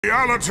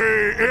Reality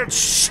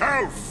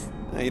itself!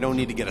 You don't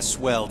need to get a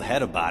swelled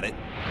head about it.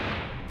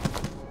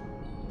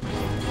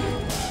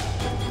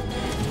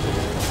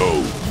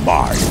 Oh,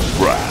 my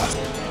wrath!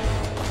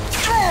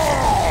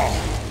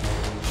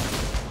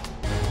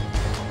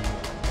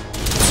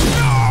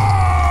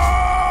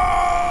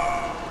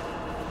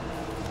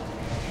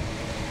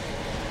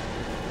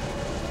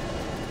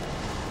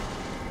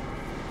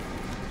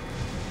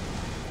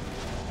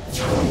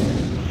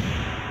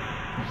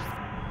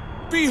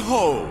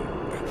 Behold!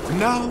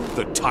 Now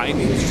the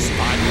tiny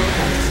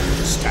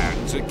Spiderman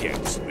stands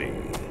against me.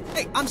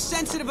 Hey, I'm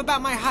sensitive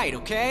about my height,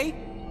 okay?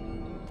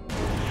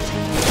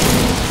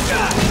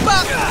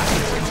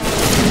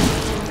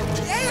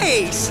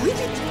 Hey, sleepy.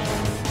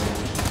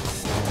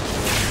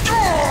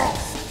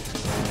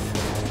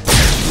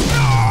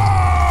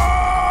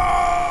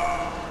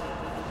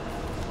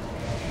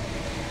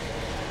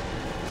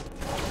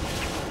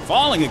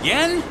 Falling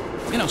again?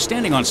 You know,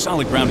 standing on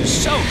solid ground is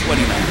so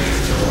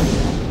 29.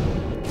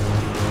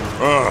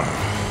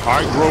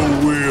 I grow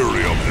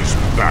weary of this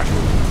battle.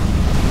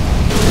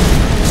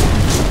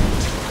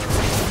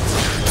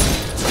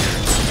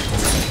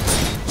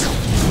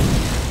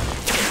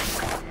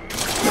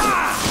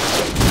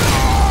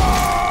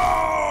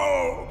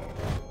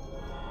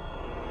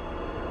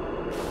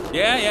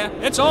 Yeah,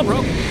 it's all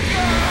broken.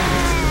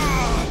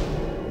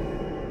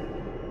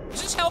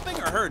 Is this helping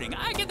or hurting?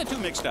 I get the two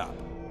mixed up.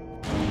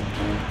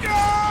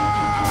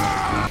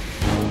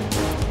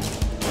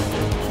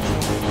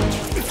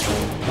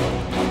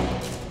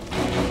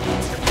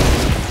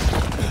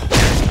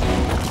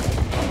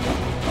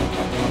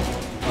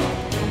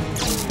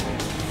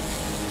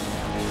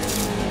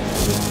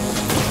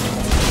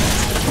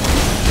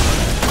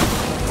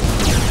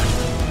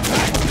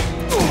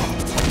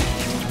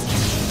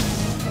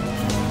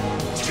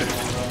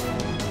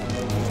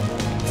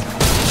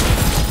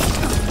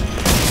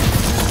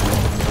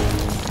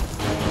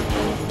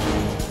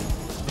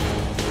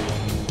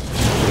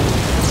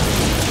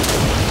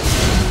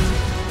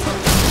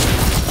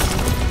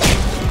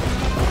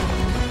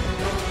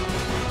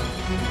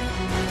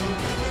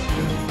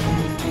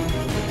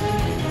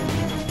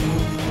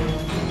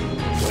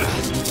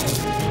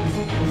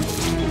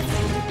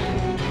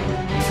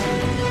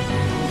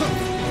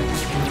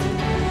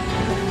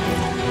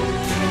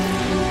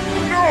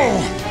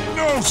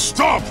 No,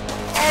 stop!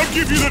 I'll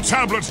give you the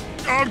tablet.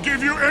 I'll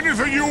give you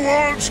anything you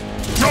want.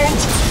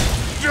 Don't!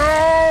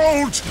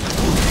 No!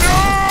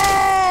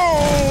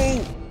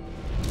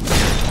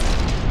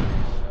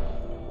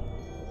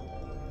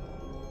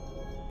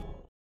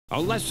 A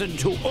lesson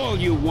to all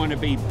you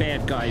wannabe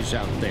bad guys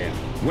out there.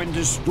 When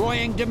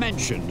destroying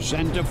dimensions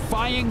and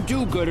defying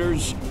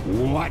do-gooders,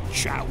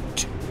 watch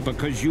out.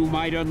 Because you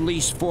might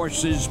unleash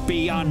forces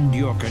beyond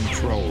your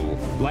control,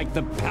 like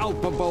the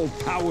palpable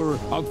power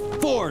of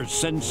four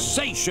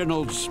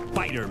sensational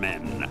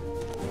Spidermen.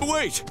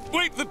 Wait,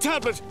 the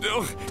tablet!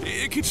 Oh,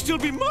 it could still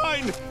be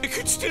mine! It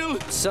could still...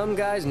 Some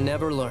guys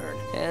never learn.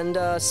 And,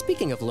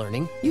 speaking of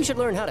learning, you should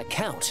learn how to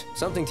count.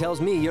 Something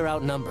tells me you're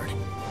outnumbered.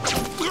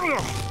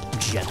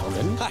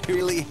 Gentlemen. I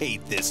really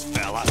hate this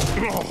fella.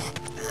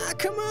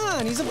 Come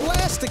on, he's a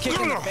blast to kick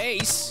in the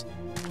face.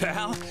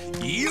 Pal,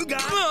 you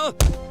got...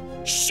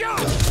 Shut!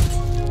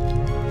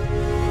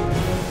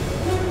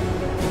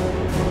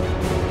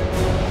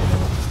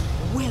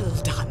 Well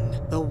done.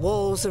 The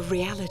walls of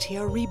reality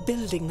are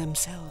rebuilding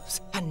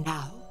themselves. And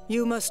now,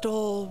 you must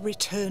all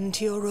return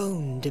to your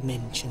own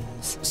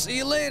dimensions. See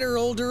you later,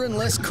 older and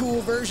less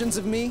cool versions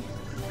of me.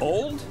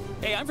 Old?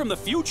 Hey, I'm from the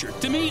future.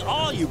 To me,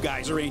 all you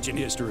guys are ancient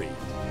history.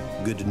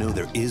 Good to know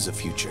there is a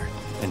future,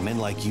 and men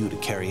like you to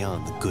carry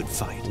on the good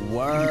fight.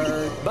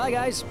 Word. Bye,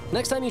 guys.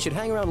 Next time you should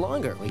hang around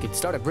longer. We could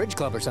start a bridge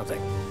club or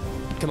something.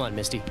 Come on,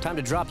 Misty. Time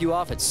to drop you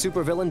off at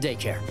Supervillain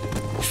Daycare.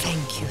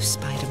 Thank you,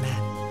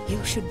 Spider-Man.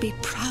 You should be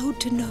proud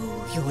to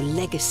know your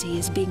legacy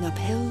is being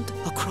upheld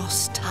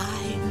across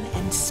time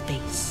and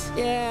space.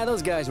 Yeah,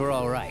 those guys were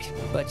all right.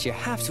 But you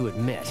have to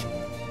admit...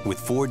 With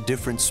 4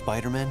 different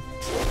Spider-Men?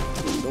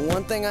 The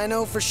one thing I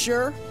know for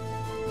sure...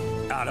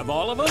 Out of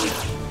all of them...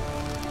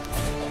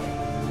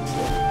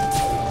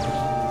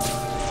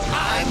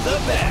 I'm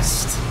the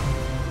best!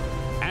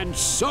 And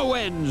so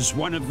ends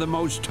one of the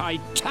most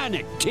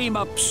titanic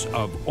team-ups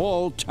of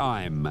all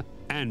time.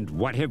 And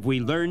what have we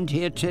learned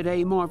here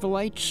today,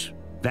 Marvelites?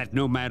 That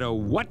no matter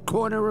what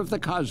corner of the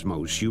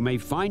cosmos you may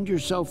find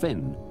yourself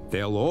in,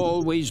 there'll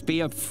always be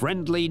a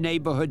friendly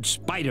neighborhood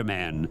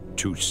Spider-Man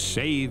to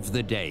save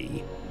the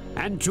day.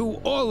 And to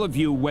all of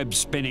you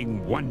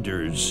web-spinning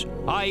wonders,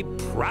 I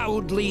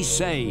proudly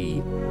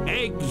say,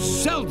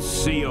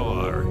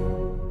 Excelsior!